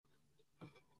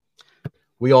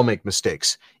We all make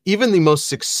mistakes. Even the most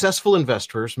successful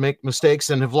investors make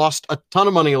mistakes and have lost a ton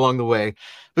of money along the way.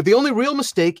 But the only real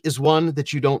mistake is one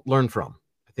that you don't learn from.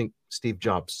 I think Steve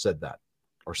Jobs said that,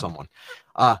 or someone.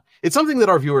 It's something that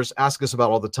our viewers ask us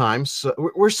about all the time. So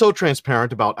we're so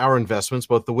transparent about our investments,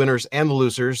 both the winners and the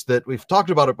losers, that we've talked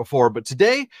about it before. But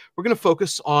today, we're going to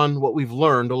focus on what we've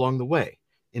learned along the way.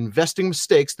 Investing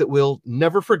mistakes that we'll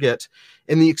never forget,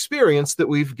 and the experience that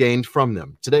we've gained from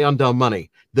them. Today on Dumb Money,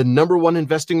 the number one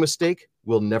investing mistake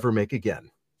we'll never make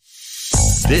again.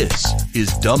 This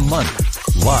is Dumb Money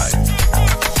Live.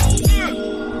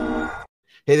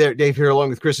 Hey there, Dave here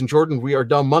along with Chris and Jordan. We are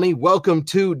Dumb Money. Welcome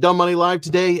to Dumb Money Live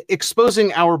today,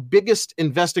 exposing our biggest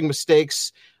investing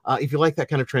mistakes. If you like that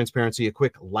kind of transparency, a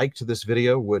quick like to this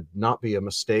video would not be a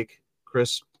mistake.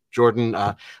 Chris, Jordan,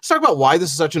 let's talk about why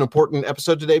this is such an important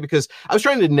episode today, because I was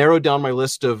trying to narrow down my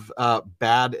list of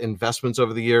bad investments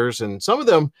over the years, and some of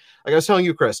them, like I was telling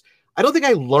you, Chris, I don't think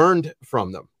I learned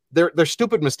from them. They're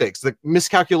stupid mistakes, the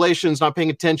miscalculations, not paying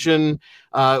attention,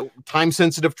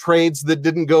 time-sensitive trades that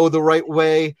didn't go the right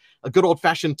way, a good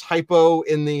old-fashioned typo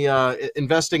in the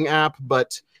investing app.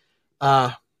 But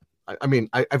I've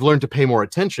learned to pay more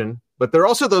attention. But there are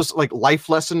also those like life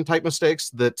lesson type mistakes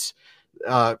that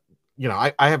I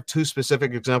have two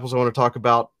specific examples I want to talk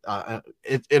about.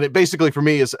 It basically for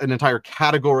me is an entire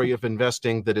category of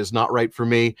investing that is not right for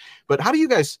me. But how do you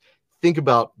guys think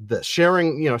about this?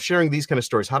 Sharing these kind of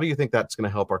stories, how do you think that's going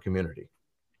to help our community?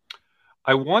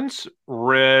 I once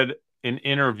read an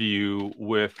interview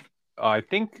with, I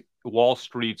think, Wall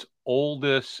Street's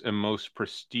oldest and most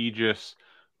prestigious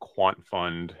quant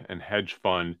fund and hedge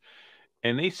fund.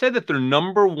 And they said that their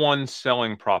number one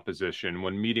selling proposition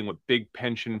when meeting with big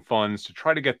pension funds to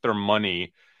try to get their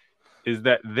money is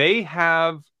that they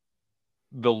have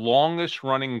the longest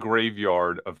running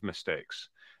graveyard of mistakes.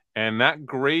 And that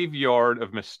graveyard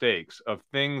of mistakes, of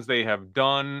things they have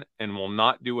done and will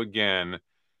not do again,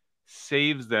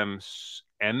 saves them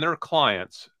and their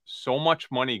clients so much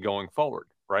money going forward,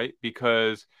 right?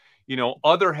 Because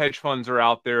other hedge funds are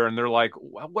out there and they're like,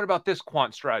 what about this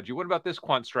quant strategy? What about this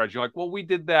quant strategy? You're like, well, we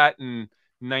did that in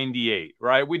 98,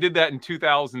 right? We did that in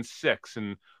 2006,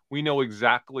 and we know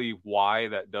exactly why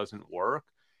that doesn't work.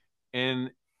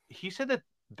 And he said that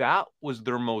that was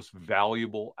their most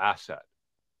valuable asset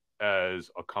as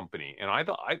a company. And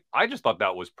I just thought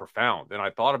that was profound. And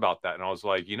I thought about that and I was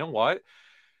like, you know what?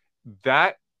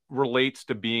 That relates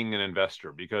to being an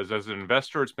investor, because as an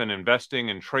investor, it's been investing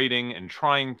and trading and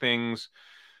trying things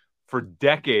for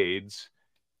decades.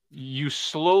 You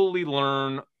slowly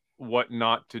learn what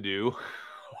not to do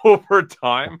over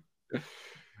time.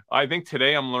 I think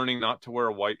today I'm learning not to wear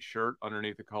a white shirt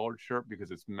underneath a collared shirt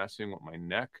because it's messing with my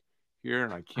neck here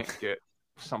and I can't get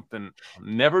something. I'll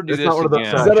never do it's this not one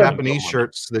again. of those Japanese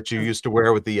shirts that you used to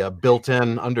wear with the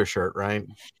built-in undershirt, right?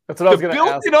 That's what I was going to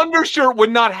ask. The built-in undershirt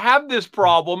would not have this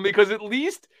problem because at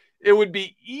least it would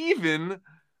be even.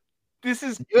 You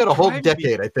had a whole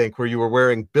decade, I think, where you were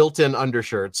wearing built-in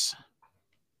undershirts.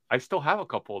 I still have a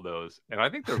couple of those, and I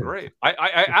think they're great.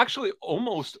 I actually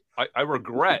almost I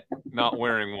regret not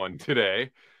wearing one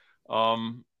today.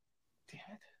 Damn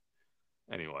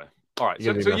it. Anyway. All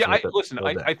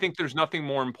right. I think there's nothing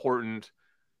more important.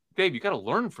 Dave, you got to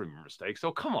learn from your mistakes.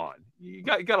 So come on, you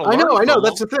got to learn. I know.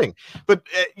 That's the thing. But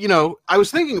I was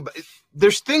thinking about,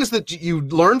 there's things that you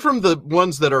learn from, the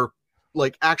ones that are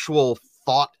like actual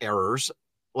thought errors,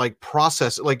 like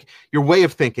process, like your way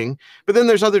of thinking. But then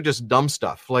there's other just dumb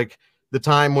stuff, like the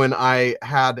time when I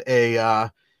had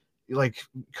a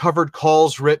covered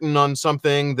calls written on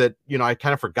something that, I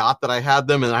kind of forgot that I had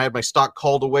them, and I had my stock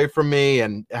called away from me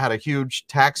and had a huge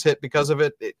tax hit because of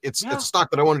it. It's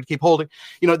stock that I wanted to keep holding,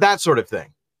 that sort of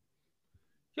thing.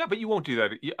 Yeah, but you won't do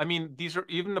that. I mean, these are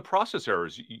even the process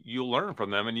errors. You'll learn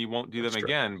from them and you won't do them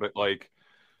again. But I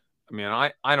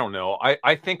don't know.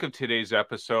 I think of today's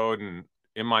episode, and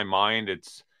in my mind,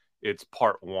 it's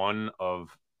part one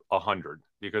of 100,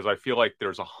 because I feel like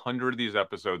there's 100 of these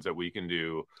episodes that we can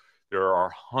do. There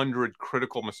are 100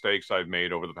 critical mistakes I've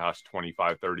made over the past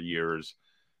 25, 30 years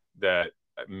that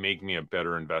make me a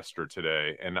better investor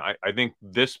today. And I think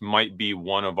this might be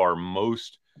one of our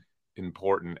most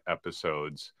important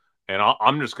episodes. And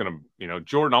I'm just going to,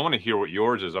 Jordan, I want to hear what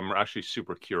yours is. I'm actually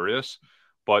super curious.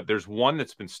 But there's one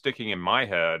that's been sticking in my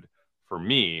head for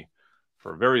me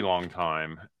for a very long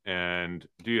time. And,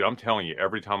 dude, I'm telling you,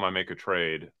 every time I make a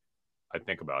trade, I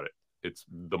think about it. It's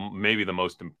maybe the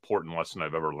most important lesson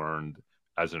I've ever learned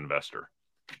as an investor.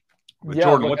 But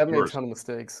Jordan, I've made a ton of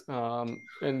mistakes.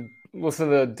 And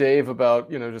listen to Dave about,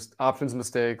 just options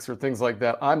mistakes or things like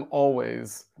that. I'm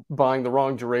always buying the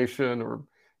wrong duration or,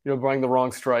 buying the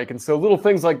wrong strike. And so little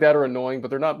things like that are annoying, but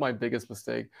they're not my biggest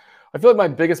mistake. I feel like my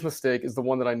biggest mistake is the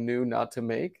one that I knew not to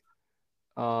make.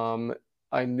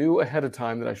 I knew ahead of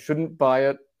time that I shouldn't buy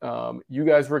it. You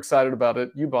guys were excited about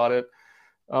it. You bought it.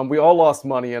 We all lost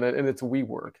money in it, and it's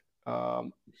WeWork.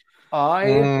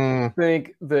 I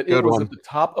think that it was at the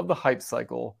top of the hype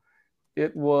cycle.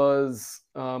 It was,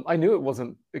 I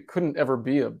knew it couldn't ever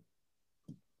be a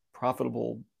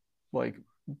profitable, like,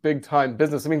 big time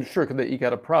business. I mean, sure, could they eke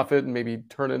out a profit and maybe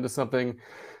turn into something?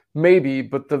 Maybe,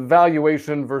 but the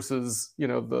valuation versus,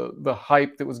 the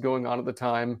hype that was going on at the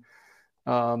time,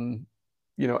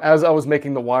 as I was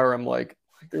making The Wire, I'm like,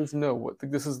 there's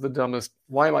this is the dumbest.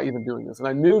 Why am I even doing this? And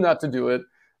I knew not to do it.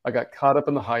 I got caught up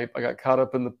in the hype. I got caught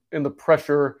up in the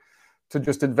pressure to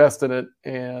just invest in it,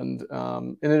 and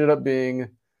it ended up being.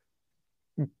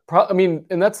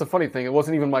 And that's the funny thing. It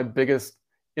wasn't even my biggest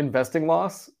investing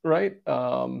loss, right?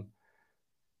 But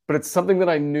it's something that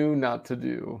I knew not to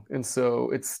do, and so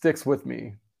it sticks with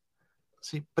me.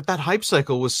 See, but that hype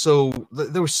cycle was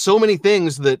there were so many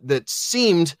things that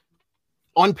seemed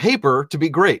on paper to be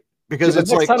great, because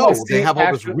it's like, they have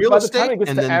all this real estate. By the time it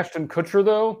gets to Ashton Kutcher,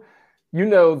 though, you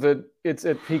know that it's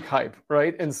at peak hype,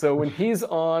 right? And so when he's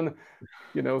on,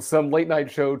 some late night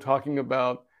show talking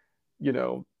about,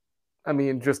 just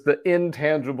the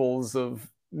intangibles of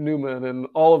Newman and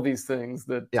all of these things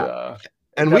that. Yeah.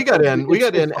 And we got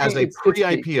in as a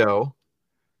pre-IPO.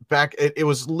 Back, it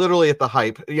was literally at the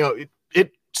hype.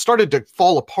 It started to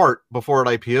fall apart before it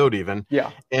IPO'd even.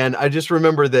 Yeah. And I just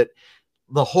remember that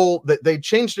that they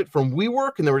changed it from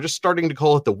WeWork, and they were just starting to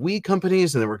call it the We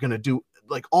companies, and they were going to do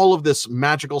like all of this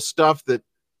magical stuff that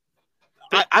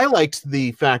I liked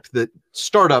the fact that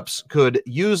startups could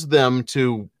use them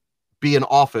to be an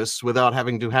office without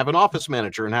having to have an office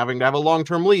manager and having to have a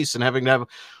long-term lease and having to have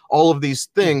all of these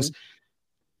things.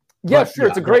 Yeah, sure.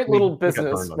 It's a great little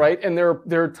business, right? And there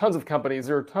are tons of companies.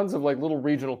 There are tons of like little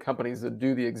regional companies that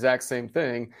do the exact same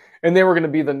thing. And they were going to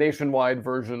be the nationwide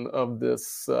version of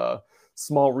this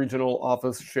small regional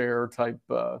office share type,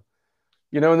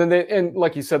 and then and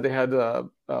like you said, they had,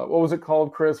 what was it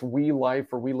called, Chris? We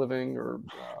Life or We Living or?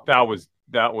 That was,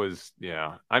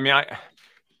 yeah. I mean,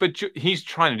 but he's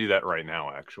trying to do that right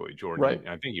now, actually, Jordan. Right.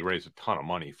 I think he raised a ton of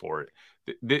money for it.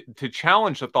 To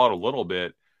challenge the thought a little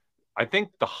bit, I think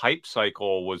the hype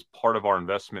cycle was part of our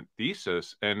investment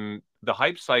thesis, and the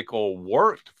hype cycle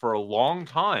worked for a long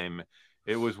time.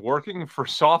 It was working for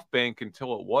SoftBank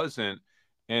until it wasn't.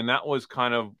 And that was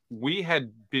we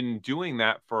had been doing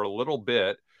that for a little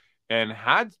bit and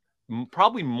had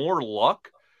probably more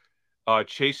luck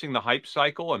chasing the hype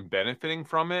cycle and benefiting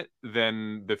from it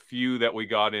than the few that we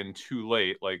got in too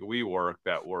late, like WeWork,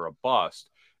 that were a bust.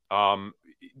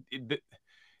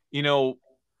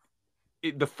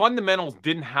 The fundamentals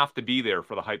didn't have to be there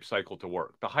for the hype cycle to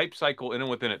work. The hype cycle in and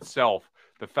within itself,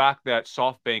 the fact that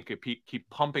SoftBank could keep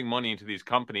pumping money into these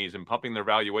companies and pumping their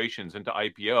valuations into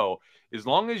IPO, as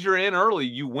long as you're in early,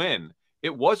 you win.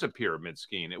 It was a pyramid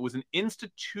scheme. It was an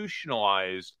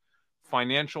institutionalized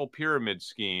financial pyramid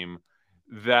scheme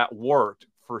that worked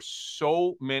for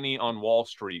so many on Wall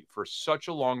Street for such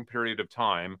a long period of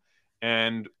time.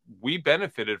 And we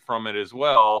benefited from it as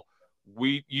well.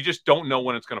 You just don't know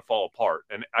when it's going to fall apart.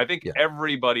 And I think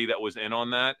everybody that was in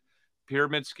on that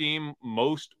pyramid scheme,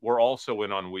 most were also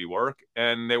in on WeWork,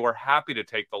 and they were happy to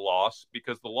take the loss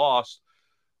because the loss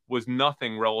was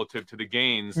nothing relative to the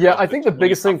gains. Yeah, I think the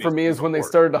biggest thing for me is when they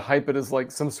started to hype it as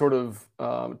like some sort of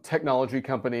technology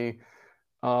company.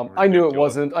 I knew it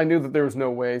wasn't. I knew that there was no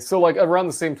way. So like around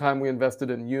the same time we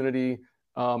invested in Unity,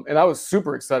 and I was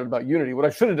super excited about Unity. What I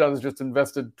should have done is just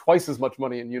invested twice as much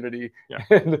money in Unity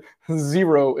and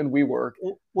zero in WeWork.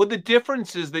 Well, the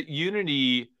difference is that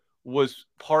Unity was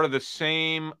part of the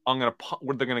same. They're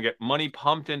going to get money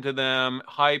pumped into them,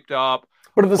 hyped up.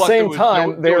 But at the same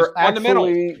time, they're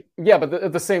actually But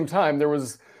at the same time, there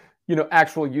was,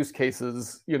 actual use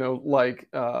cases. Basically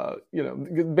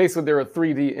they're a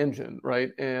 3D engine,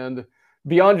 right? And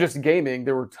beyond just gaming,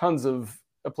 there were tons of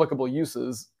applicable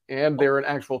uses, and they're an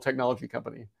actual technology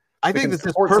company. I think that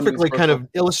this perfectly kind of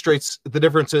illustrates the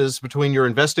differences between your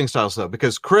investing styles, though,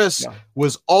 because Chris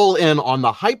was all in on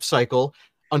the hype cycle.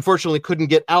 Unfortunately, couldn't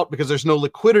get out because there's no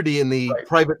liquidity in the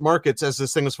private markets as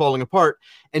this thing was falling apart.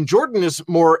 And Jordan is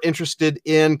more interested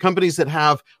in companies that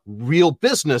have real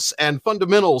business and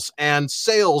fundamentals and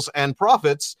sales and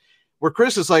profits, where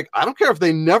Chris is like, I don't care if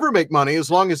they never make money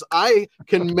as long as I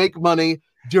can make money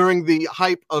during the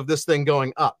hype of this thing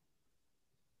going up.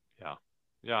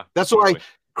 Yeah. That's why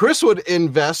Chris would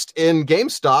invest in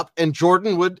GameStop and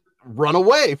Jordan would run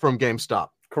away from GameStop.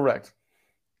 Correct.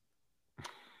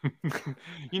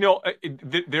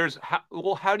 There's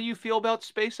how do you feel about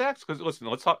SpaceX? Because listen,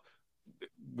 let's talk.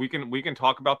 We can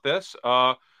talk about this.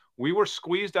 We were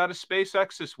squeezed out of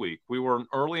SpaceX this week. We were an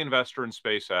early investor in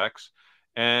SpaceX,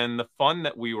 and the fund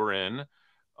that we were in,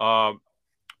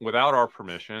 without our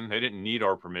permission, they didn't need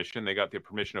our permission. They got the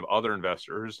permission of other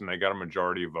investors, and they got a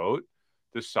majority vote.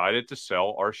 Decided to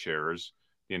sell our shares,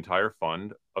 the entire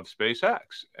fund of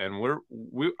SpaceX, and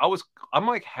I'm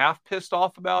like half pissed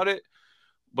off about it.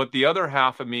 But the other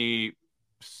half of me,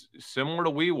 similar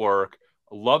to WeWork,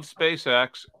 love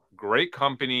SpaceX, great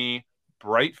company,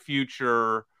 bright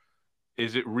future.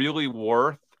 Is it really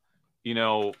worth,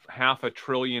 $500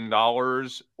 billion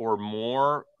or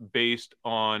more based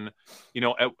on,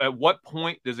 at what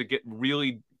point does it get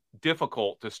really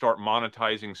difficult to start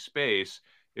monetizing space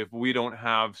if we don't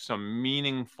have some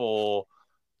meaningful,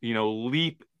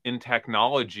 leap in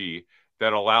technology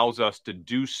that allows us to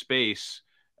do space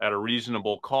at a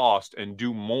reasonable cost and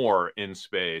do more in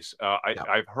space?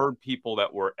 I've heard people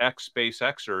that were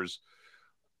ex-SpaceXers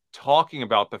talking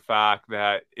about the fact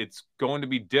that it's going to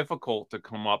be difficult to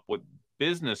come up with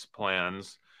business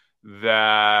plans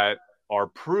that are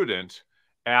prudent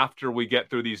after we get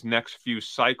through these next few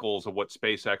cycles of what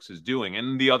SpaceX is doing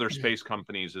and the other space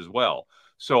companies as well.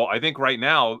 So I think right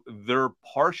now they're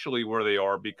partially where they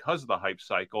are because of the hype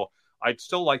cycle. I'd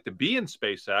still like to be in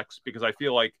SpaceX because I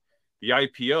feel like the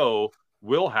IPO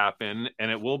will happen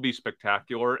and it will be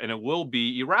spectacular and it will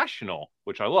be irrational,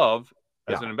 which I love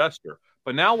as an investor.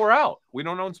 But now we're out. We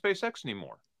don't own SpaceX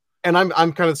anymore. And I'm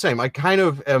kind of the same. I kind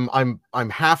of am. I'm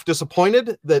half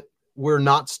disappointed that we're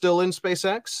not still in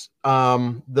SpaceX.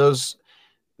 I'm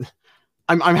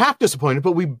half disappointed,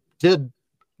 but we did,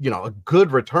 a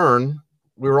good return.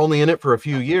 We were only in it for a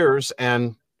few years,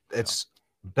 and it's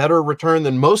better return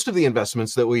than most of the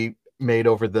investments that we made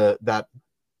over that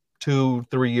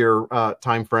 2-3 year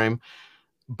time frame.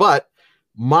 But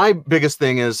my biggest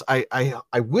thing is I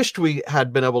wished we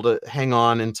had been able to hang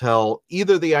on until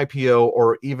either the IPO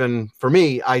or even for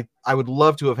me, I would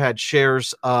love to have had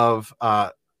shares of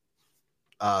the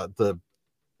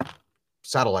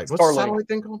satellite. What's the satellite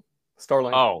thing called?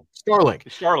 Starlink. Oh, Starlink.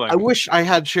 Starlink. I wish I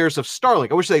had shares of Starlink.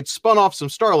 I wish they'd spun off some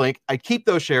Starlink. I'd keep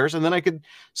those shares, and then I could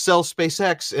sell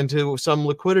SpaceX into some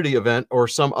liquidity event or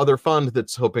some other fund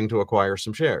that's hoping to acquire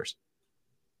some shares.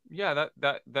 Yeah,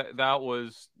 that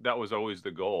was always the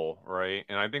goal, right?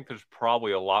 And I think there's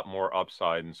probably a lot more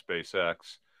upside in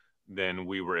SpaceX than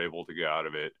we were able to get out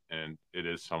of it, and it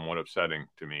is somewhat upsetting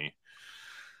to me.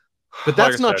 But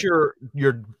that's not your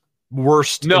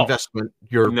worst investment.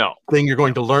 Thing you're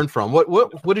going to learn from.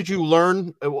 What did you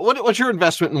learn? What's your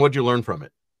investment, and what did you learn from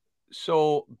it?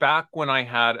 So back when I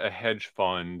had a hedge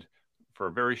fund for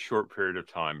a very short period of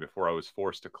time before I was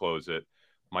forced to close it,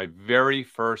 my very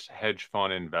first hedge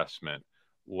fund investment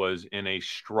was in a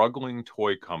struggling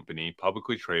toy company,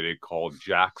 publicly traded, called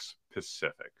Jakks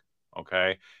Pacific.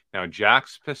 Okay. Now,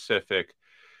 Jakks Pacific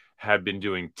had been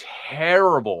doing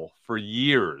terrible for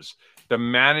years. The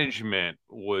management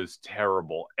was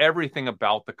terrible. Everything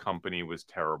about the company was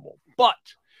terrible.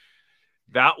 But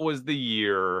that was the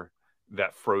year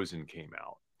that Frozen came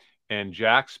out. And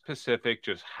Jakks Pacific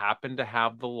just happened to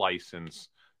have the license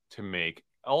to make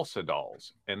Elsa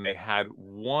dolls. And they had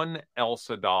one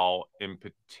Elsa doll in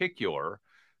particular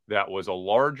that was a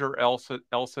larger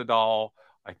Elsa doll.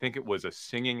 I think it was a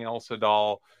singing Elsa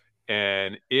doll.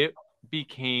 And it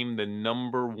became the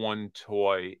 #1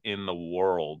 toy in the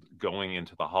world going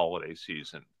into the holiday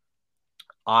season.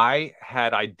 I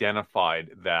had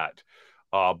identified that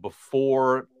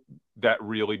before that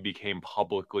really became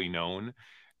publicly known,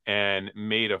 and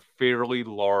made a fairly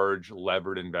large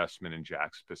levered investment in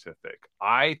Jakks Pacific.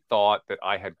 I thought that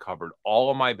I had covered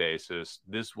all of my bases.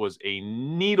 This was a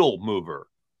needle mover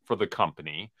for the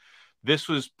company. This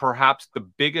was perhaps the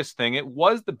biggest thing. It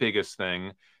was the biggest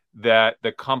thing that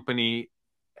the company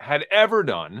had ever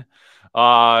done.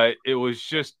 It was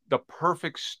just the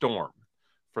perfect storm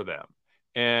for them.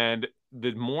 And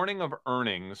the morning of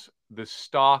earnings, the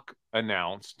stock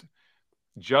announced,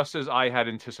 just as I had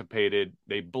anticipated,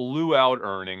 they blew out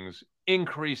earnings,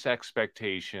 increased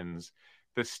expectations.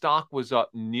 The stock was up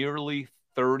nearly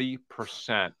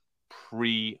 30%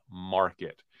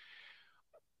 pre-market.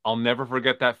 I'll never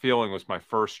forget that feeling. It was my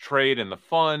first trade in the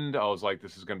fund. I was like,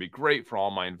 this is going to be great for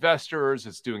all my investors.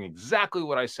 It's doing exactly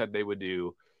what I said they would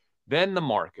do. Then the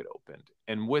market opened,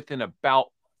 and within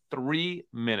about 3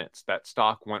 minutes, that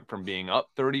stock went from being up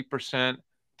 30%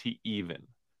 to even.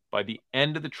 By the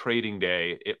end of the trading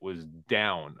day, it was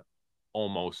down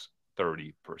almost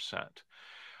 30%.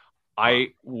 I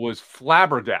was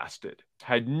flabbergasted,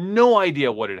 had no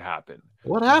idea what had happened.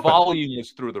 What happened? Volume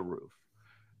was through the roof.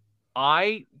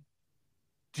 I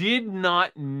did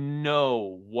not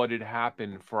know what had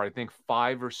happened for, I think,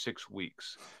 5 or 6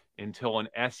 weeks until an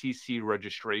SEC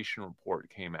registration report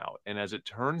came out. And as it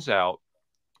turns out,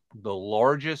 the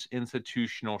largest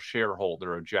institutional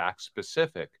shareholder of JAKKS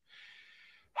Pacific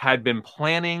had been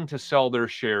planning to sell their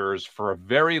shares for a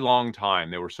very long time.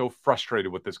 They were so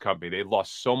frustrated with this company. They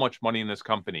lost so much money in this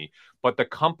company, but the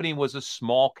company was a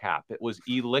small cap. It was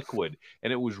illiquid,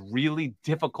 and it was really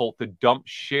difficult to dump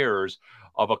shares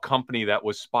of a company that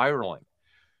was spiraling,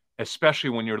 especially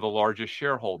when you're the largest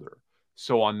shareholder.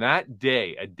 So on that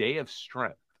day, a day of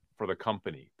strength for the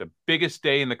company, the biggest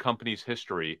day in the company's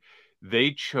history,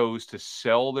 they chose to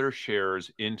sell their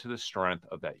shares into the strength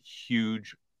of that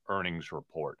huge earnings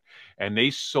report. And they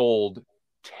sold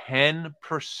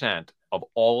 10% of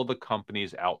all of the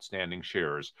company's outstanding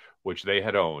shares, which they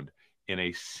had owned, in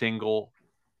a single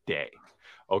day.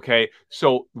 Okay,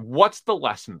 so what's the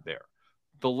lesson there?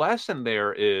 The lesson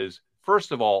there is,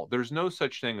 first of all, there's no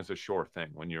such thing as a sure thing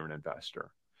when you're an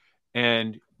investor.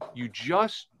 And you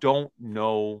just don't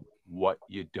know what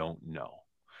you don't know.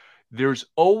 There's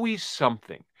always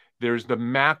something. There's the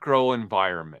macro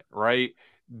environment, right?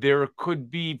 There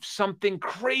could be something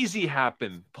crazy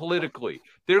happen politically.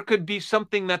 There could be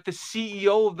something that the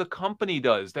CEO of the company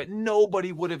does that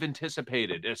nobody would have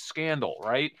anticipated, a scandal,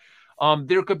 right?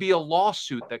 There could be a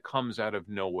lawsuit that comes out of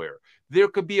nowhere. There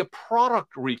could be a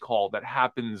product recall that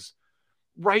happens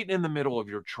right in the middle of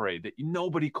your trade that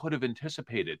nobody could have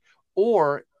anticipated.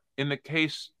 Or in the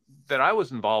case that I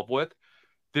was involved with,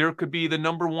 there could be the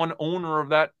number one owner of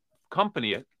that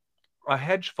company, a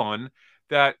hedge fund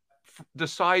that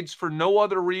decides for no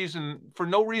reason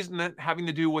that having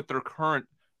to do with their current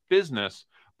business,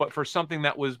 but for something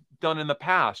that was done in the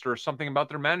past or something about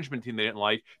their management team they didn't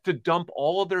like, to dump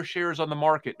all of their shares on the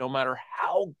market, no matter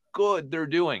how good they're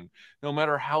doing, no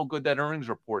matter how good that earnings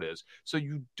report is. So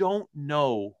you don't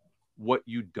know what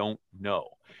you don't know.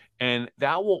 And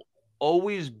that will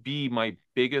always be my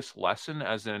biggest lesson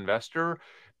as an investor,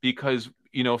 because,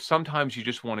 sometimes you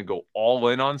just want to go all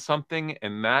in on something,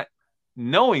 and that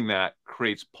knowing that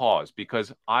creates pause,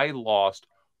 because I lost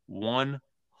 100%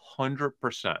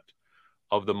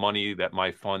 of the money that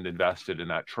my fund invested in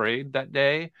that trade that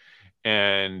day.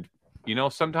 And,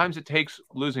 sometimes it takes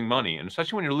losing money, and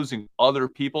especially when you're losing other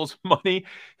people's money,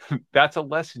 that's a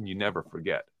lesson you never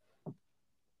forget.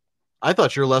 I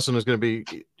thought your lesson was going to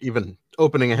be even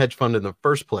opening a hedge fund in the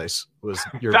first place was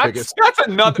your biggest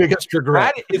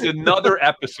regret. That is another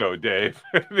episode, Dave.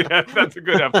 That's a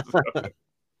good episode.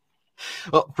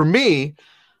 Well, for me,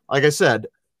 like I said,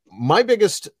 my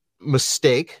biggest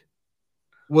mistake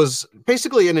was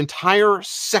basically an entire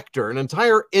sector, an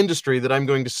entire industry that I'm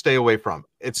going to stay away from.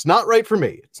 It's not right for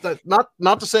me. It's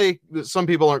not to say that some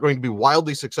people aren't going to be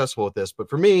wildly successful with this, but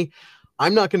for me,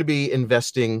 I'm not going to be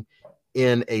investing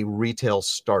in a retail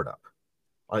startup,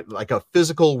 like a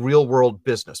physical real world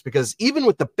business, because even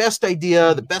with the best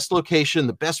idea, the best location,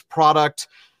 the best product,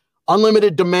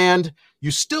 unlimited demand, you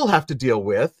still have to deal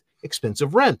with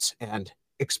expensive rent and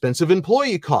expensive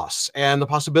employee costs and the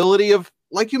possibility of,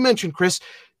 like you mentioned, Chris,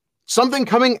 something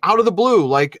coming out of the blue,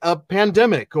 like a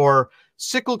pandemic or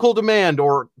cyclical demand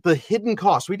or the hidden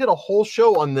costs. We did a whole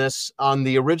show on this on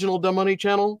the original Dumb Money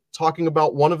channel, talking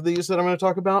about one of these that I'm going to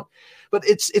talk about. But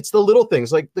it's the little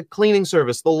things like the cleaning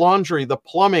service, the laundry, the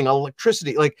plumbing,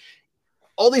 electricity, like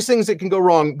all these things that can go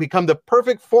wrong become the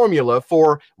perfect formula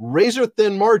for razor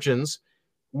thin margins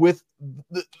with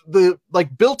the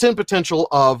like built-in potential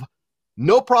of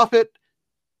no profit,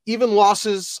 even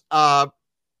losses.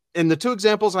 And the two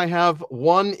examples I have,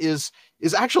 one is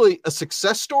actually a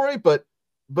success story, but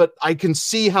I can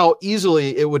see how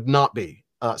easily it would not be.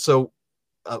 So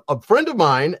a friend of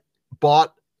mine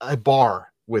bought a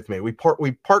bar with me. We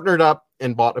partnered up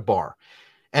and bought a bar,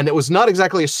 and it was not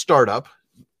exactly a startup.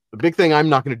 The big thing I'm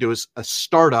not going to do is a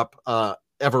startup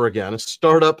ever again. A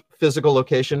startup physical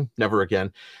location, never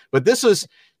again. But this is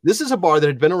a bar that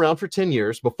had been around for 10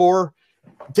 years before.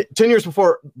 10 years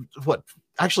before, what?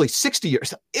 Actually, 60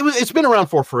 years. It's been around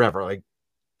for forever, like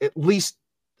at least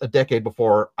a decade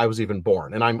before I was even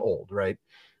born, and I'm old, right?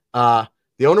 The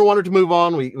owner wanted to move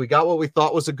on. We got what we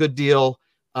thought was a good deal.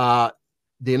 The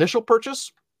initial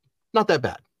purchase, not that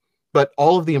bad, but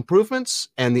all of the improvements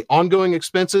and the ongoing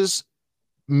expenses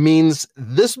means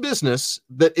this business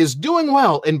that is doing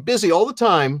well and busy all the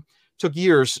time took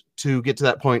years to get to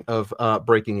that point of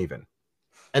breaking even.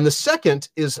 And the second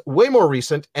is way more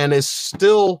recent and is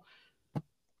still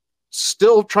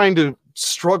trying to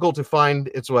struggle to find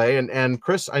its way. And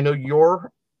Chris, I know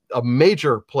you're a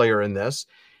major player in this,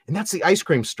 and that's the ice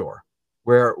cream store,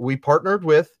 where we partnered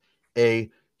with a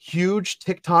huge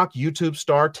TikTok, YouTube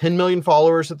star, 10 million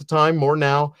followers at the time, more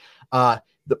now.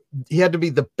 He had to be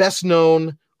the best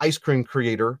known ice cream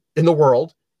creator in the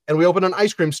world. And we opened an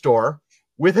ice cream store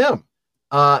with him.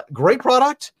 Great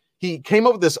product. He came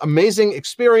up with this amazing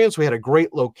experience. We had a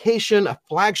great location, a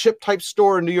flagship type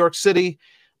store in New York City.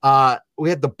 We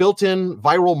had the built-in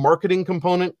viral marketing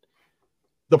component.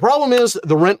 The problem is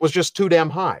the rent was just too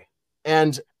damn high.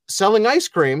 And selling ice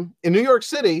cream in New York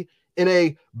City in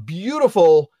a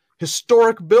beautiful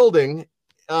historic building,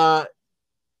 you're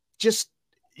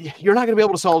not going to be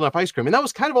able to sell enough ice cream. And that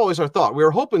was kind of always our thought. We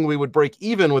were hoping we would break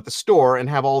even with the store and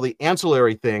have all the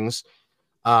ancillary things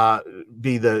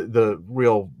be the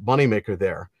real moneymaker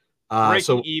there.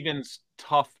 Breaking even's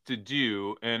tough to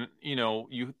do, and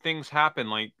things happen.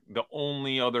 Like the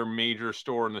only other major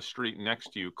store in the street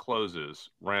next to you closes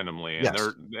randomly, and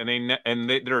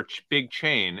they're a big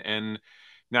chain, and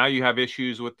now you have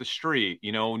issues with the street.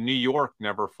 New York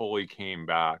never fully came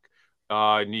back.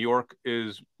 New York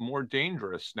is more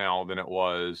dangerous now than it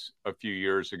was a few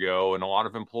years ago, and a lot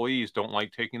of employees don't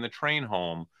like taking the train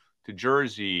home to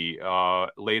Jersey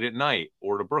late at night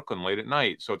or to Brooklyn late at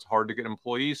night. So it's hard to get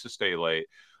employees to stay late.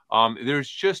 There's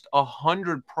just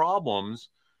 100 problems.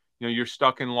 You're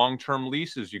stuck in long-term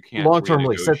leases. You can't long-term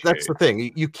lease. That's the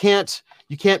thing. You can't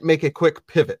make a quick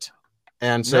pivot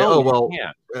and say,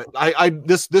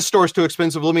 this store is too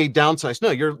expensive. Let me downsize.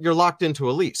 No, you're locked into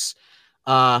a lease.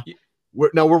 We're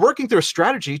working through a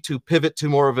strategy to pivot to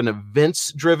more of an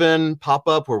events-driven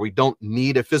pop-up where we don't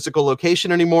need a physical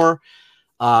location anymore.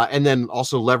 And then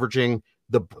also leveraging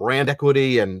the brand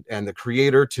equity and the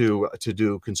creator to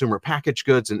do consumer packaged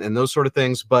goods and those sort of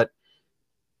things. But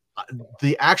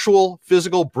the actual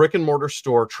physical brick and mortar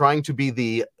store trying to be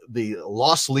the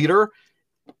loss leader,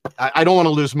 I don't want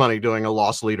to lose money doing a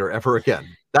loss leader ever again.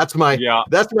 That's my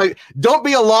don't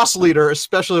be a loss leader,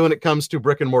 especially when it comes to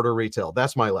brick and mortar retail.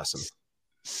 That's my lesson.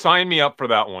 Sign me up for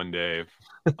that one, Dave.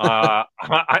 I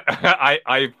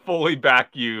fully back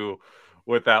you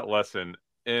with that lesson.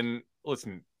 And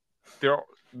listen,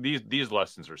 these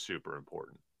lessons are super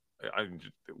important.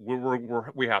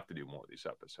 We have to do more of these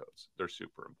episodes. They're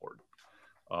super important.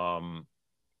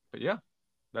 But yeah,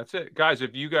 that's it, guys.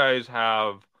 If you guys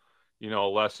have a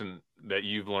lesson that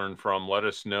you've learned from, let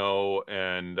us know,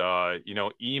 and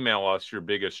email us your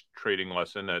biggest trading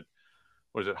lesson at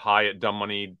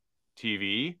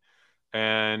hi@dumbmoneytv,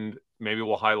 and maybe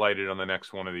we'll highlight it on the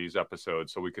next one of these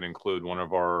episodes, so we can include one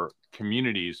of our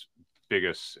community's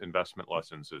biggest investment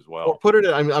lessons as well. Or put it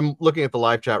in, I'm looking at the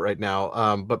live chat right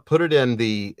now, but put it in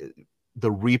the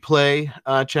replay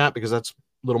chat, because that's a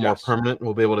little more permanent and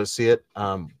we'll be able to see it,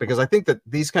 because I think that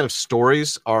these kind of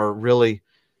stories are really,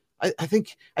 I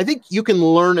think you can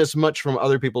learn as much from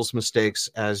other people's mistakes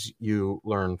as you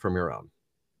learn from your own.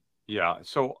 Yeah,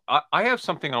 so I have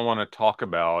something I want to talk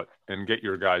about and get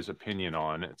your guys' opinion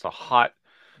on. It's a hot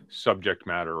subject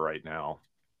matter right now,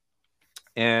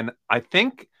 and I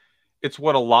think it's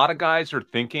what a lot of guys are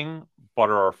thinking,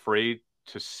 but are afraid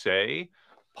to say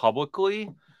publicly.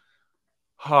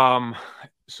 So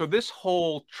this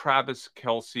whole Travis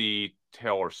Kelce,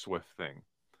 Taylor Swift thing.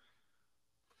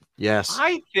 Yes.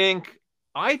 I think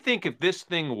if this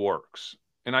thing works,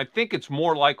 and I think it's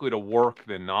more likely to work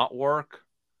than not work,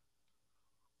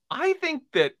 I think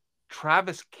that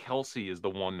Travis Kelce is the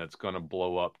one that's going to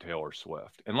blow up Taylor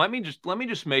Swift. And let me just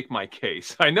make my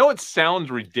case. I know it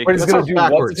sounds ridiculous. Wait, he's going to do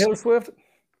what to Taylor Swift?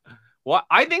 Well,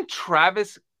 I think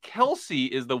Travis Kelce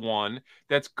is the one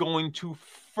that's going to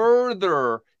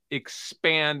further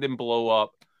expand and blow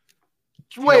up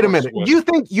Taylor Wait a minute.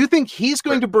 Swift. You think he's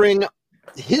going to bring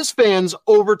his fans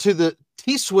over to the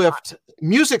T Swift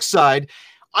music side?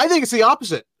 I think it's the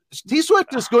opposite. T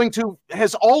Swift is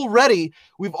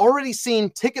we've already seen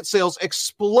ticket sales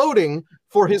exploding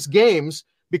for his games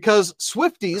because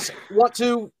Swifties want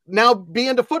to now be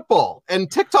into football, and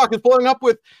TikTok is blowing up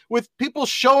with people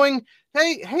showing,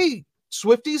 hey,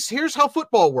 Swifties, here's how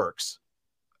football works.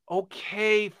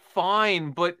 Okay,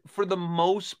 fine. But for the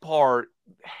most part,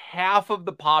 half of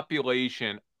the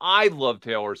population, I love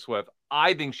Taylor Swift.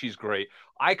 I think she's great.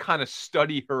 I kind of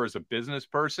study her as a business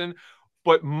person.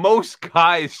 But most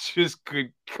guys just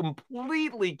could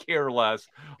completely care less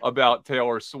about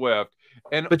Taylor Swift.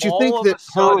 But you think that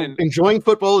her enjoying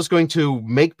football is going to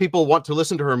make people want to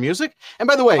listen to her music? And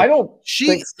by the way,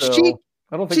 she's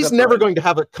never going to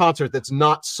have a concert that's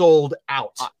not sold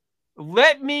out.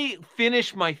 Let me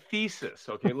finish my thesis.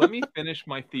 Okay, let me finish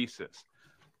my thesis.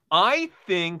 I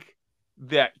think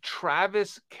that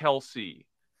Travis Kelce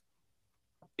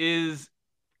is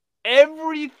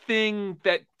everything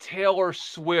that Taylor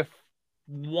Swift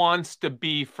wants to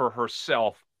be for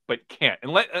herself, but can't.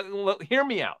 And hear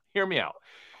me out. Hear me out.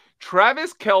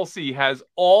 Travis Kelce has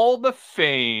all the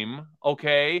fame,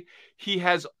 okay? He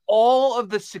has all of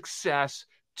the success,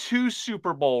 2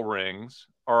 Super Bowl rings,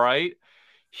 all right?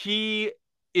 He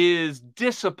is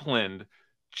disciplined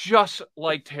just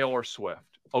like Taylor Swift,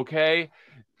 okay?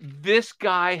 This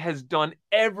guy has done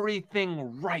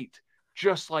everything right,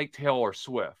 just like Taylor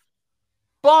Swift.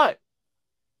 But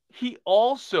he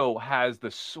also has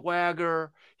the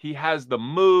swagger. He has the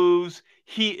moves.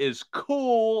 He is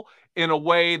cool in a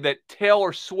way that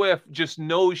Taylor Swift just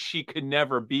knows she could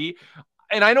never be.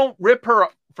 And I don't rip her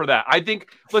for that. I think,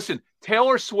 listen,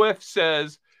 Taylor Swift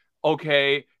says,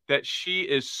 okay, that she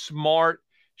is smart.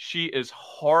 She is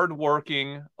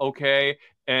hardworking, okay,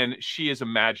 and she is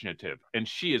imaginative. And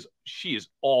she is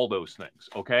all those things,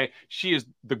 okay? She is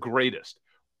the greatest.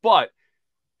 But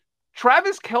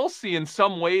Travis Kelce, in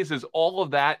some ways, is all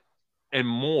of that and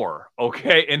more,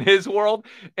 okay, in his world.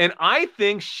 And I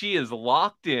think she is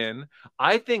locked in.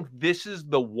 I think this is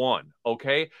the one,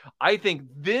 okay? I think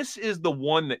this is the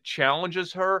one that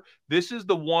challenges her. This is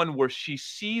the one where she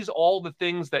sees all the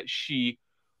things that she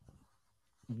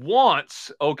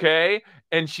wants, okay,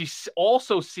 and she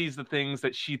also sees the things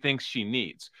that she thinks she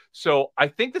needs. So I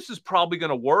think this is probably going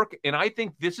to work, and I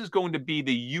think this is going to be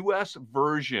the U.S.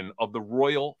 version of the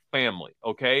royal family,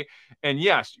 okay? And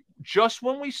yes, just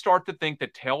when we start to think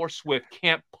that Taylor Swift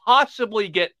can't possibly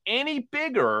get any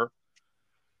bigger,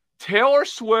 Taylor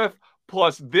Swift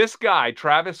plus this guy,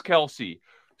 Travis Kelce,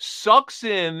 sucks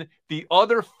in the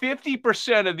other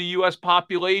 50% of the U.S.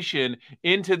 population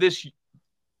into this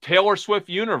Taylor Swift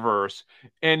universe.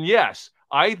 And yes,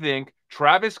 I think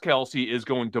Travis Kelce is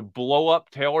going to blow up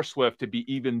Taylor Swift to be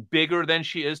even bigger than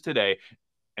she is today.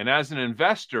 And as an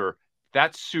investor,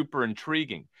 that's super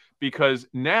intriguing because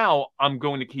now I'm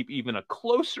going to keep even a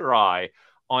closer eye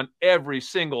on every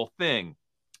single thing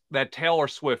that Taylor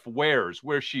Swift wears,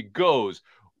 where she goes,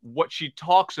 what she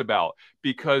talks about,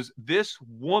 because this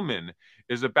woman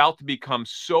is about to become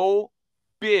so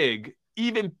big,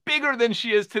 even bigger than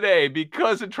she is today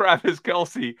because of Travis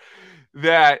Kelce,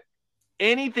 that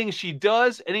anything she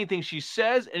does, anything she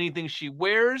says, anything she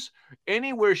wears,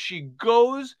 anywhere she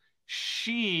goes,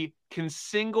 she can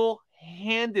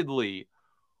single-handedly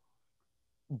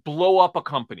blow up a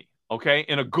company, okay,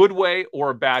 in a good way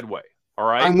or a bad way, all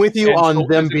right? I'm with you on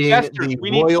them being the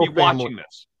royal family.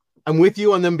 I'm with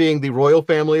you on them being the royal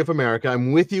family of America.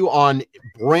 I'm with you on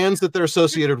brands that they're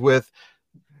associated with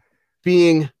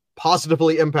being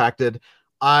positively impacted.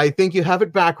 I think you have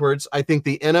it backwards. I think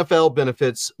the NFL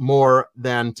benefits more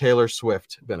than Taylor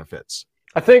Swift benefits.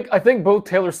 I think both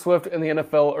Taylor Swift and the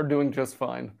NFL are doing just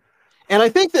fine. And I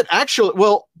think that actually,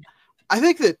 well, I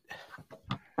think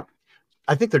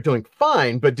they're doing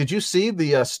fine. But did you see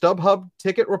the StubHub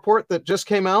ticket report that just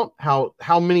came out? How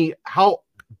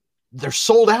they're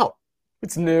sold out.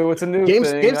 It's new. It's a new games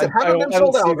thing. that haven't been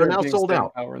sold out are now sold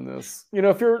out. Power in this, you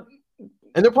know, if you're.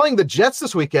 And they're playing the Jets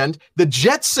this weekend. The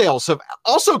Jets sales have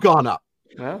also gone up.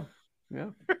 Yeah.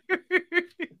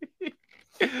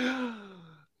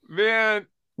 Man,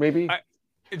 maybe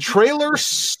Trailer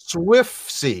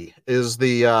Swiftsy is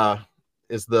the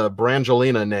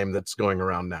Brangelina name that's going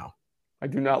around now. I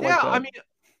do not like that. I mean,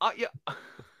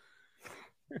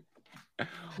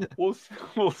 we'll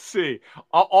see.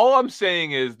 All I'm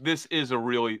saying is this is a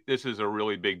really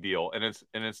big deal, and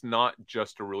it's not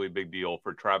just a really big deal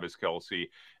for Travis Kelce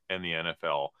and the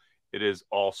NFL. It is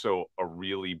also a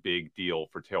really big deal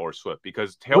for Taylor Swift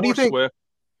because Taylor Swift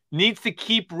needs to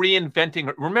keep reinventing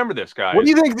her. Remember this, guys. What do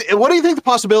you think? What do you think the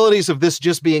possibilities of this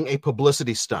just being a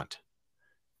publicity stunt?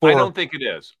 I don't think it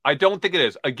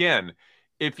is. Again,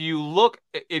 if you look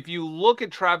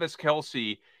at Travis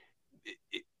Kelce,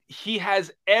 he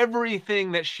has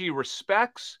everything that she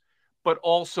respects, but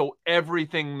also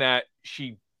everything that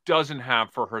she doesn't have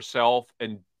for herself.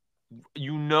 And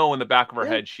in the back of her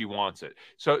head, she wants it.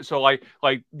 So like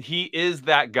he is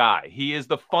that guy. He is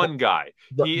the fun guy.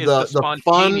 He is the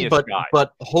spontaneous fun, guy,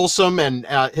 but wholesome. And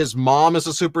his mom is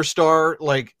a superstar.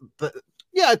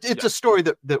 It's a story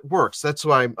that works. That's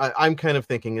why I'm kind of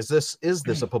thinking: is this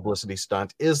a publicity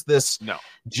stunt? Is this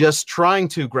just trying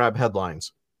to grab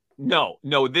headlines? No.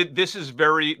 This is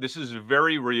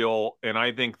very real, and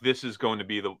I think this is going to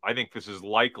be this is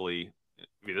likely,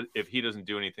 if he doesn't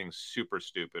do anything super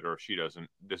stupid or if she doesn't,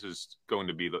 this is going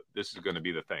to be the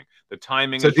thing. The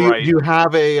timing is right. Do you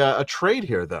have a trade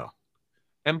here though?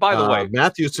 And by the way,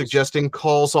 Matthew's suggesting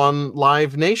calls on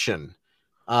Live Nation.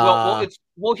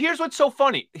 Here's what's so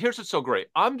funny. Here's what's so great.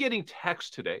 I'm getting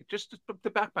text today, just to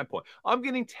back my point. I'm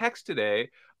getting text today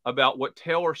about what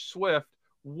Taylor Swift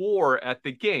wore at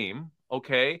the game,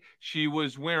 Okay, she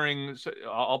was wearing.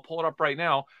 I'll pull it up right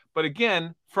now. But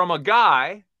again, from a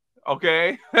guy,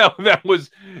 okay, that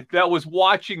was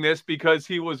watching this because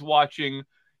he was watching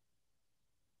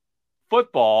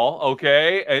football,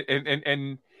 okay,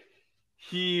 and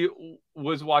he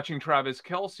was watching Travis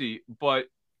Kelce, but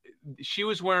she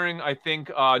was wearing, I think,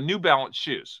 New Balance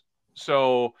shoes.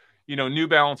 So, New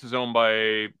Balance is owned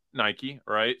by Nike,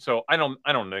 right? So I don't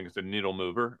think it's a needle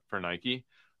mover for Nike.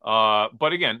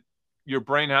 But again, your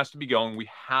brain has to be going. We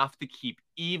have to keep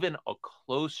even a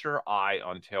closer eye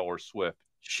on Taylor Swift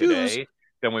today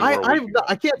than we were.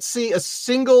 I can't see a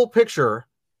single picture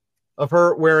of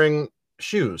her wearing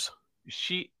shoes.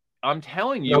 I'm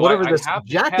telling you, now, whatever this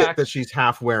jacket that she's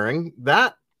half wearing,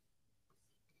 that.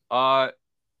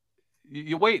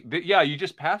 You wait. Yeah, you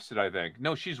just passed it. I think.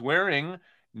 No, she's wearing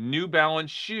New Balance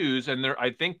shoes, and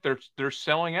I think they're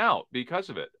selling out because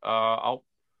of it. I'll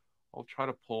try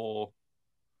to pull.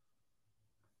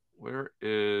 Where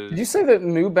is? Did you say that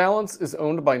New Balance is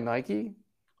owned by Nike?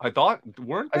 I thought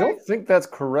weren't they? I don't think that's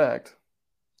correct.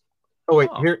 Oh wait,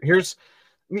 here's.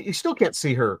 You still can't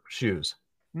see her shoes.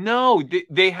 No,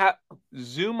 they have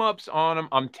zoom ups on them.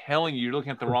 I'm telling you, you're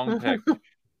looking at the wrong pic.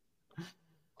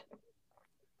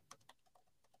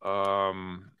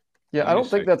 Yeah, I don't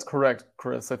think that's correct,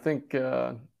 Chris. I think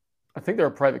they're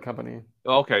a private company.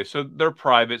 Okay, so they're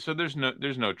private, so there's no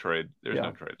trade. There's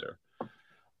no trade there.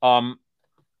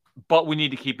 But we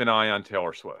need to keep an eye on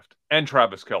Taylor Swift and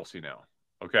Travis Kelce now.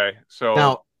 Okay, so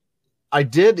now I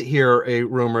did hear a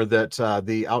rumor that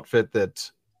the outfit that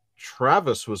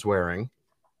Travis was wearing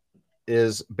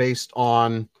is based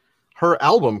on her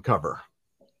album cover,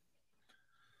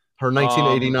 her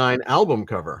 1989 album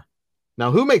cover. Now,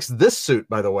 who makes this suit,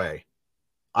 by the way?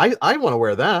 I want to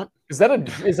wear that. Is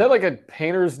that like a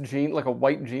painter's jean, like a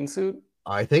white jean suit?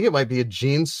 I think it might be a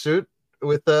jean suit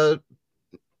with Taylor's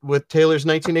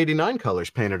 1989 colors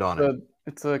painted on it.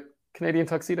 It's a Canadian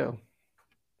tuxedo.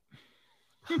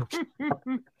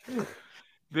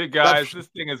 Guys, this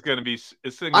thing is going to be.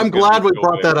 I'm glad we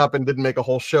brought that up and didn't make a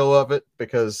whole show of it,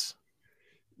 because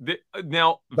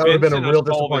now that would have been a real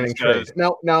disappointing trade.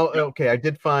 Now, okay, I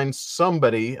did find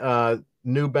somebody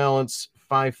New Balance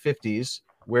 550s,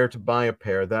 where to buy a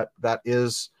pair. That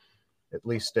is at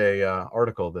least a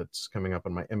article that's coming up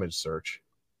on my image search.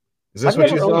 Is this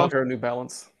what you saw? A pair of New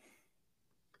Balance.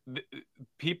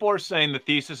 People are saying the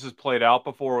thesis has played out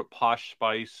before with Posh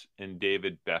Spice and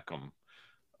David Beckham.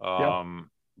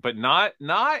 But not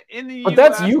in the US. But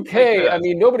that's UK. I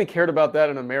mean, nobody cared about that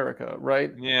in America,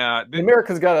 right? Yeah.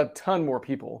 America's got a ton more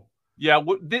people. Yeah,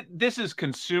 this is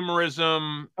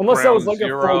consumerism. Unless that was like a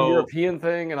full European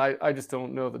thing, and I just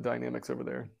don't know the dynamics over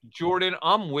there. Jordan,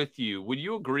 I'm with you. Would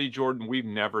you agree, Jordan? We've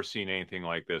never seen anything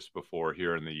like this before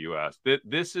here in the US.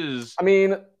 This is... I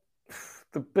mean,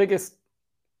 the biggest...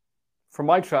 From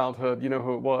my childhood, you know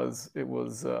who it was? It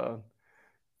was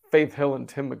Faith Hill and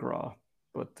Tim McGraw.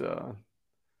 But that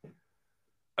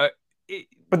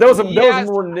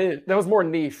was more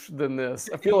niche than this.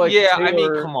 I feel like Taylor, I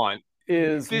mean, come on,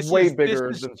 is way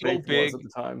bigger than Faith was at the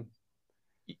time.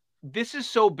 This is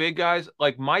so big, guys.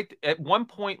 Like at one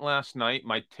point last night,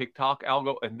 my TikTok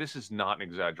algo, and this is not an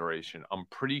exaggeration, I'm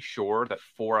pretty sure that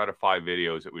 4 out of 5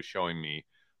 videos it was showing me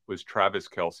was Travis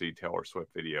Kelce, Taylor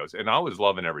Swift videos, and I was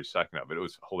loving every second of it. It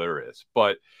was hilarious,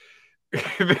 but.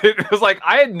 It was like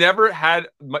I had never had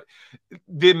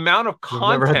the amount of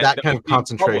content. Never had that kind of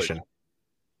concentration,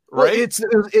 right?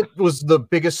 Well, it was the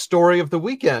biggest story of the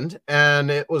weekend, and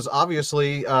it was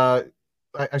obviously. I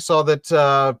saw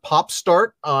that Pop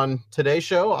Start on Today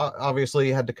Show obviously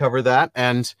had to cover that,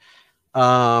 and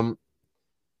I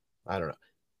don't know.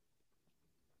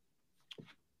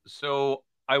 So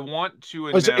I want to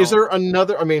announce... Is there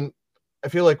another? I mean, I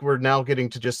feel like we're now getting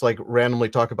to just like randomly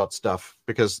talk about stuff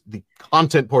because the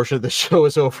content portion of the show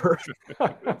is over.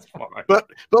 That's fine. But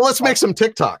let's make some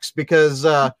TikToks, because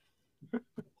I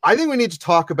think we need to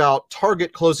talk about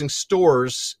Target closing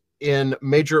stores in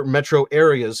major metro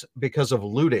areas because of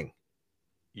looting.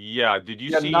 Yeah, did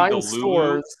you see 9 the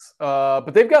stores?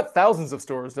 But they've got thousands of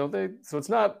stores, don't they? So it's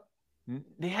not.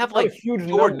 They have like a huge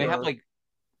Jordan. number. They have like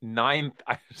 9.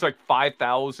 It's like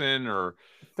 5,000 or.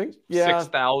 I think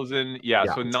 6,000. Yeah,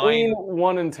 so between 9.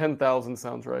 1 and 10,000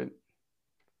 sounds right.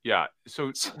 Yeah,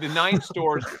 so the 9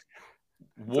 stores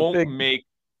won't make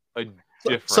a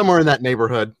difference. Somewhere in that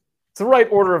neighborhood. It's the right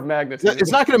order of magnitude.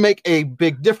 It's not going to make a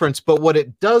big difference, but what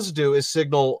it does do is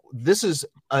signal this is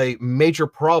a major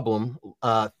problem.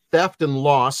 Theft and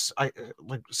loss,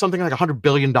 like something like $100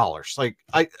 billion, like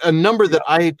a number that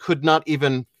I could not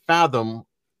even fathom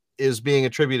is being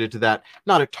attributed to that.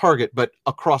 Not at Target, but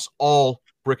across all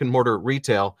brick and mortar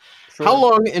retail. Sure. How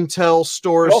long until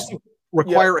stores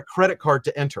require a credit card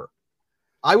to enter?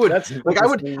 I would do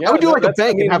like a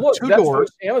bank and have two doors.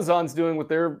 What Amazon's doing with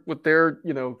their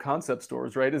concept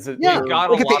stores, right? Is it like at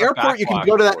the airport you can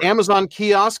go to that Amazon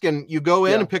kiosk and you go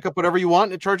in and pick up whatever you want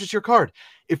and it charges your card.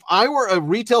 If I were a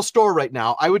retail store right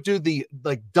now, I would do the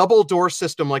double door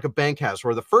system like a bank has,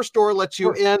 where the first door lets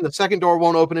you in, the second door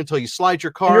won't open until you slide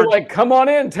your card. And you're like, come on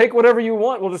in, take whatever you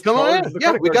want. We'll just come on in.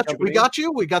 Yeah, we got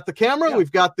you. We got the camera. Yeah.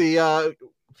 We've got the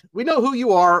we know who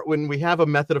you are when we have a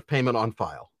method of payment on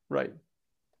file. Right.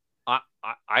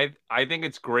 I think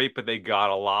it's great, but they got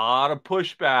a lot of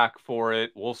pushback for it.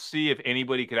 We'll see if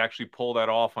anybody could actually pull that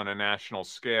off on a national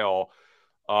scale.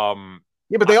 Yeah,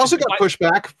 but they also got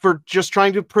pushback for just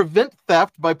trying to prevent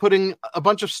theft by putting a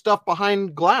bunch of stuff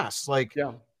behind glass. Like,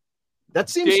 that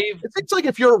seems, it seems like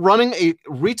if you're running a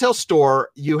retail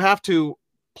store, you have to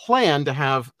plan to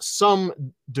have some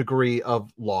degree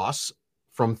of loss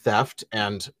from theft.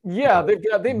 And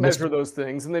they measure those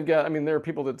things, and there are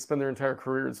people that spend their entire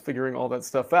careers figuring all that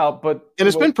stuff out, and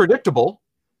it's been predictable,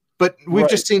 but we've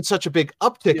just seen such a big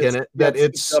uptick in it that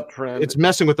it's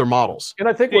messing with their models. And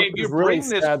I think what is really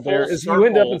sad there is you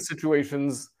end up in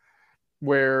situations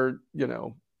where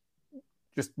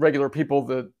just regular people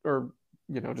that are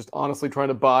just honestly trying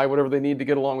to buy whatever they need to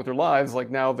get along with their lives,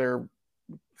 like now they're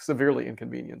severely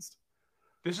inconvenienced.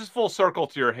 This is full circle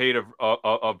to your hate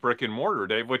of brick and mortar,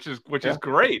 Dave, which is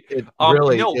great. It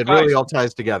really all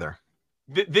ties together.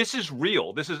 This is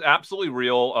real. This is absolutely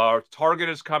real. Target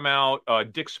has come out.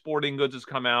 Dick's Sporting Goods has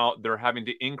come out. They're having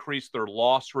to increase their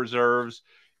loss reserves.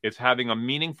 It's having a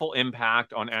meaningful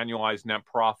impact on annualized net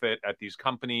profit at these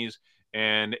companies.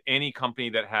 And any company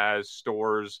that has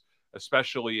stores,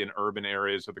 especially in urban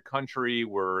areas of the country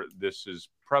where this is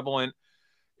prevalent,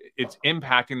 it's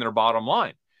impacting their bottom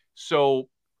line. So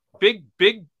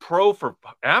big pro for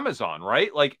Amazon,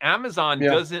 right? Like Amazon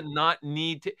doesn't not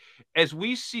need to, as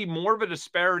we see more of a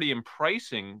disparity in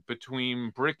pricing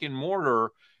between brick and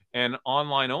mortar and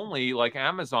online only, like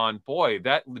Amazon, boy,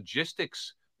 that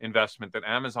logistics investment that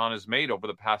Amazon has made over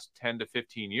the past 10 to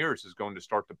 15 years is going to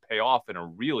start to pay off in a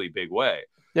really big way.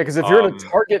 Yeah, because if you're in a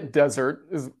Target desert,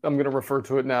 I'm going to refer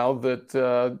to it now,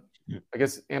 that I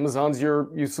guess Amazon's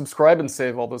you subscribe and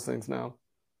save all those things now.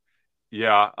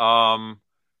 Yeah.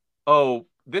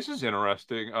 This is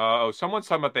interesting. Someone's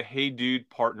talking about the Hey Dude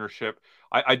partnership.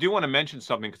 I do want to mention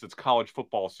something because it's college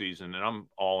football season, and I'm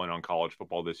all in on college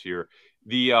football this year.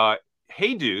 The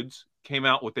Hey Dudes came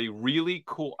out with a really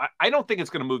cool, I don't think it's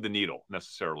going to move the needle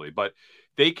necessarily, but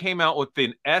they came out with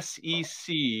an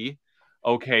SEC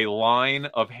line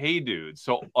of Hey Dudes.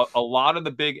 So a lot of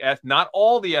the big, not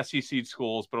all the SEC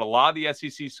schools, but a lot of the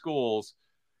SEC schools,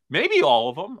 maybe all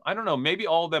of them, I don't know, maybe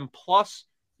all of them plus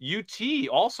UT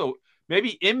also,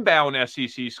 maybe inbound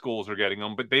SEC schools are getting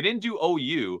them, but they didn't do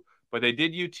OU, but they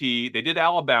did UT, they did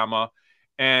Alabama.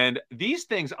 And these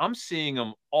things, I'm seeing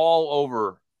them all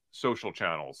over social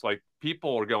channels. Like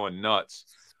people are going nuts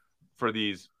for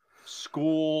these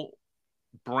school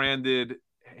branded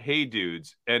Hey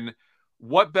Dudes. And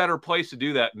what better place to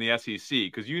do that in the SEC?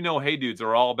 Because Hey Dudes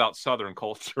are all about Southern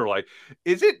culture. Like,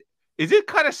 is it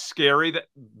kind of scary that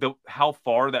how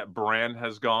far that brand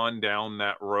has gone down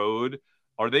that road?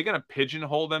 Are they going to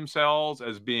pigeonhole themselves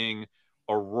as being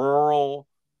a rural,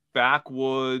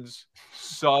 backwoods,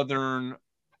 Southern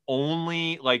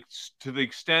only, like to the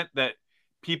extent that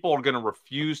people are going to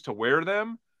refuse to wear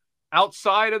them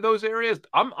outside of those areas?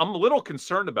 I'm a little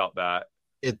concerned about that.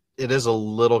 It is a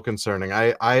little concerning.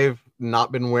 I've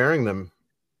not been wearing them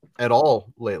at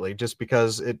all lately, just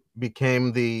because it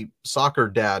became the soccer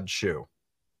dad shoe.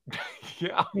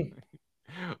 Yeah.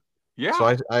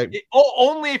 So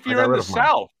only if you're in the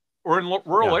South or in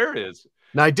rural areas.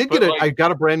 Now I did get I got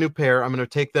a brand new pair. I'm going to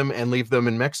take them and leave them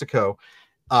in Mexico.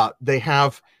 They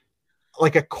have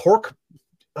like a cork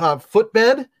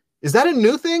footbed. Is that a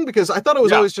new thing? Because I thought it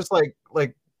was always just like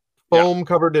foam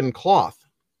covered in cloth.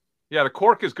 Yeah, the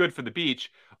cork is good for the beach.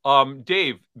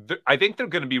 Dave, I think they're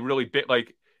going to be really big.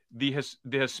 Like the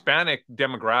Hispanic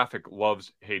demographic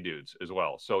loves Hey Dudes as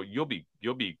well. So you'll be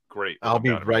great. I'll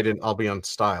be on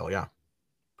style. Yeah.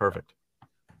 Perfect.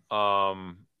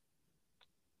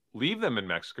 Leave them in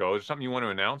Mexico. Is there something you want to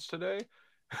announce today?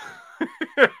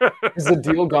 Is the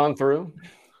deal gone through?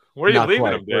 Where are you leaving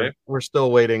them, Dave? We're still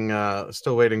waiting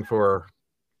for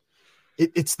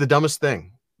it. It's the dumbest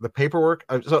thing. The paperwork.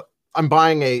 So I'm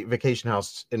buying a vacation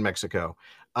house in Mexico.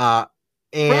 And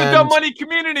for the Dumb Money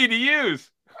community to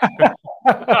use.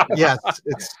 Yes,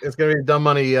 it's going to be Dumb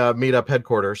Money meetup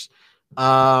headquarters.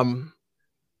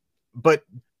 But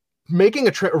making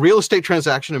a real estate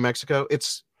transaction in Mexico,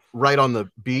 it's right on the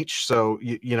beach, so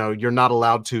you know, you're not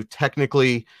allowed to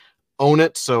technically own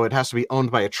it, so it has to be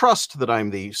owned by a trust that I'm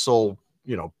the sole,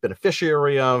 you know,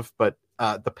 beneficiary of. But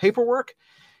the paperwork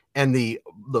and the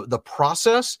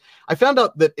process, I found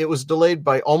out that it was delayed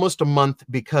by almost a month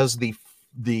because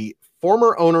the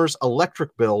former owner's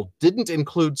electric bill didn't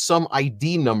include some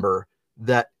ID number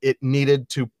that it needed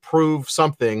to prove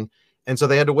something, and so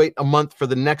they had to wait a month for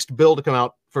the next bill to come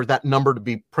out for that number to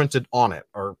be printed on it,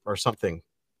 or something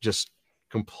just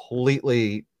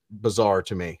completely bizarre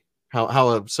to me. How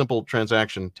a simple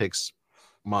transaction takes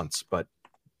months, but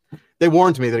they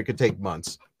warned me that it could take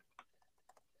months.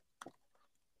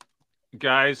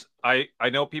 Guys, I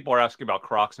know people are asking about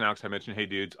Crocs now because I mentioned Hey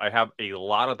Dudes. I have a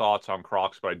lot of thoughts on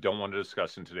Crocs, but I don't want to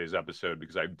discuss in today's episode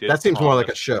because I did. That seems more like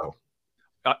a show.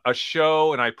 A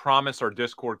show, and I promised our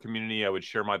Discord community I would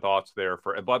share my thoughts there.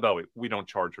 By the way, we don't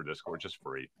charge for Discord, just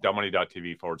free.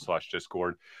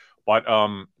 dumbmoney.tv/Discord. But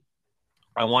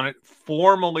I want to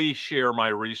formally share my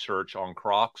research on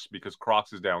Crocs because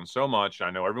Crocs is down so much. I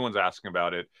know everyone's asking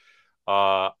about it.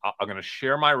 I'm going to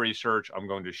share my research. I'm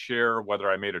going to share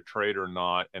whether I made a trade or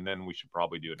not, and then we should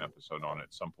probably do an episode on it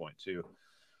at some point too.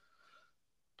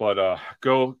 But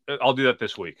I'll do that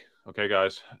this week. Okay,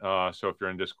 guys. So if you're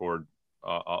in Discord,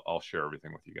 I'll share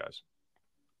everything with you guys.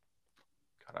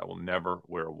 God, I will never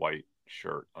wear a white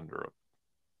shirt under a.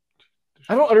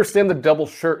 I don't understand the double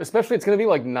shirt, especially it's going to be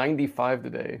like 95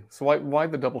 today. So why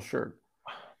the double shirt?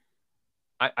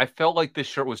 I felt like this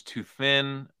shirt was too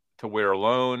thin to wear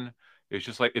alone. It's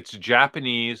just like, it's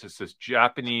Japanese. It's this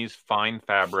Japanese fine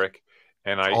fabric,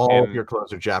 and all of your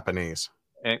clothes are Japanese.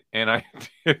 And I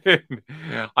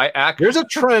actually, there's a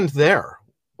trend there.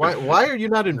 Why are you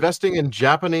not investing in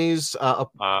Japanese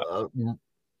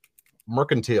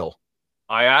mercantile?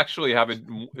 I actually have at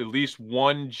least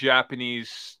one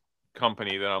Japanese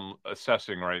company that I'm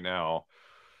assessing right now.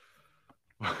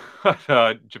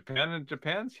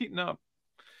 Japan's heating up.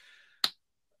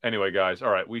 Anyway, guys, all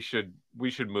right, we should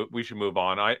move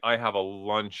on. I have a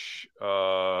lunch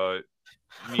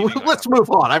meeting. Let's move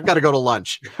on. I've got to go to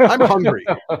lunch. I'm hungry.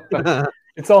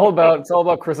 It's all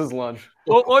about Chris's lunch.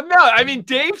 Well, no, I mean,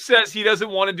 Dave says he doesn't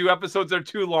want to do episodes that are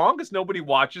too long because nobody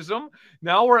watches them.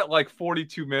 Now we're at like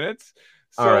 42 minutes.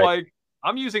 So right. Like,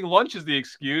 I'm using lunch as the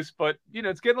excuse, but you know,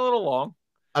 it's getting a little long.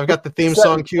 I've got the theme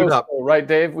song queued up. Right,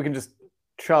 Dave? We can just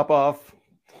chop off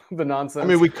the nonsense. I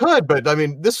mean, we could, but I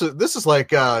mean, this is like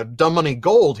Dumb Money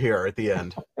Gold here at the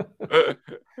end.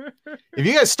 If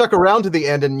you guys stuck around to the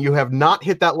end and you have not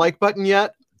hit that like button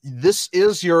yet, this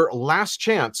is your last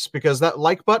chance, because that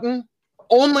like button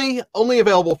only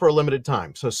available for a limited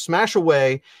time. So smash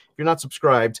away. If you're not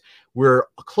subscribed, we're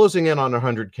closing in on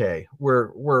 100K.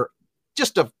 We're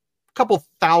just a couple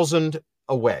thousand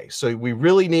away. So we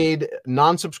really need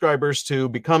non-subscribers to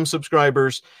become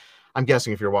subscribers. I'm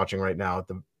guessing if you're watching right now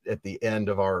at the end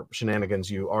of our shenanigans,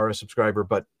 you are a subscriber.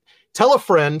 But tell a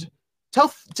friend.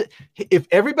 If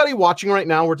everybody watching right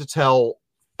now were to tell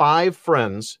 5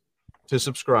 friends to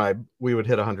subscribe, we would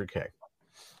hit 100K.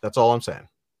 That's all I'm saying.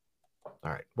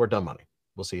 All right, we're Dumb Money.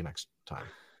 We'll see you next time.